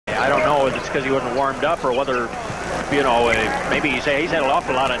I don't know if it's because he wasn't warmed up or whether, you know, maybe he's had an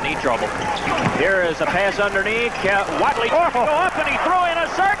awful lot of knee trouble. Here is a pass underneath. Watley go up and he threw in a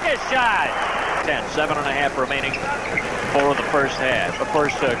circus shot. 7.5 remaining for the first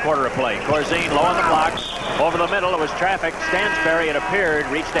quarter of play. Corzine low on the block. Over the middle, it was traffic. Stansberry, it appeared,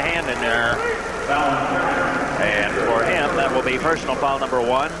 reached a hand in there. And for him, that will be personal foul number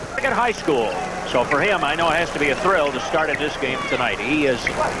 1 at high school. So for him, I know it has to be a thrill to start at this game tonight. He is,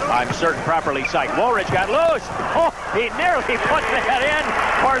 I'm certain, properly psyched. Woolridge got loose. Oh, he nearly put that in.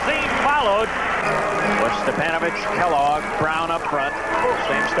 Corzine followed. With Stepanovich, Kellogg, Brown up front.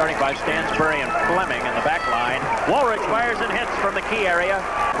 Same starting by Stansbury and Fleming in the back line. Woolridge fires and hits from the key area.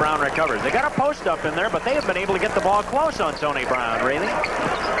 Brown recovers. They got a post up in there, but they have been able to get the ball close on Tony Brown, really.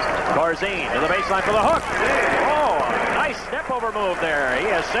 Corzine to the baseline for the hook. Oh, nice step over move there.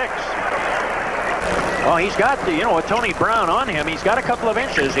 He has 6. Well, he's got, with Tony Brown on him, he's got a couple of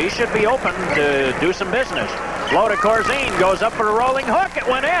inches. He should be open to do some business. Low to Corzine, goes up for a rolling hook. It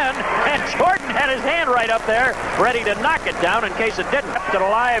went in, and Jordan had his hand right up there, ready to knock it down in case it didn't. Kept it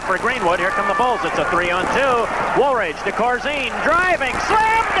alive for Greenwood. Here come the Bulls. It's a 3-on-2. Woolridge to Corzine, driving,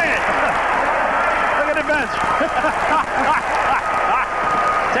 slammed it! Look at the bench.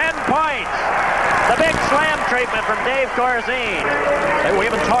 10 points. The big slam treatment from Dave Corzine. We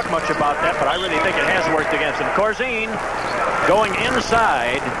haven't talked much about that, but I really think it has worked against him. Corzine going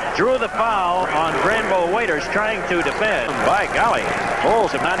inside, drew the foul on Granville Waiters trying to defend. By golly,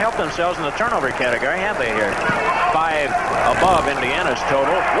 Bulls have not helped themselves in the turnover category, have they here? 5 above Indiana's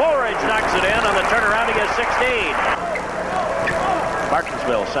total. Woolridge knocks it in on the turnaround. He gets 16.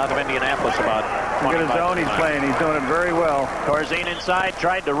 Martinsville, south of Indianapolis, about 25. Look at his zone he's playing. He's doing it very well. Corzine inside,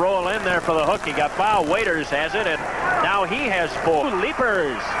 tried to roll in there for the hook. He got fouled. Waiters has it, and now he has 4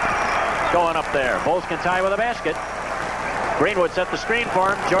 leapers going up there. Bulls can tie with a basket. Greenwood set the screen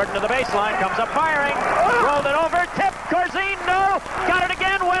for him. Jordan to the baseline, comes up firing. Rolled it over, tipped. Corzine, no. Got it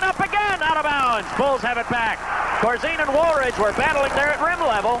again, went up again, out of bounds. Bulls have it back. Corzine and Woolridge were battling there at rim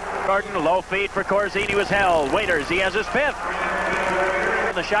level. Jordan, low feed for Corzine. He was held. Waiters, he has his 5th.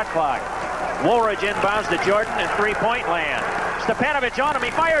 The shot clock. Woolridge inbounds to Jordan in 3-point land. Stepanovich on him.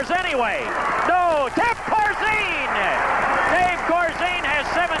 He fires anyway. No. Tip Corzine. Dave Corzine has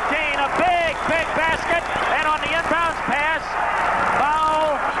 17. A big basket. And on the impact.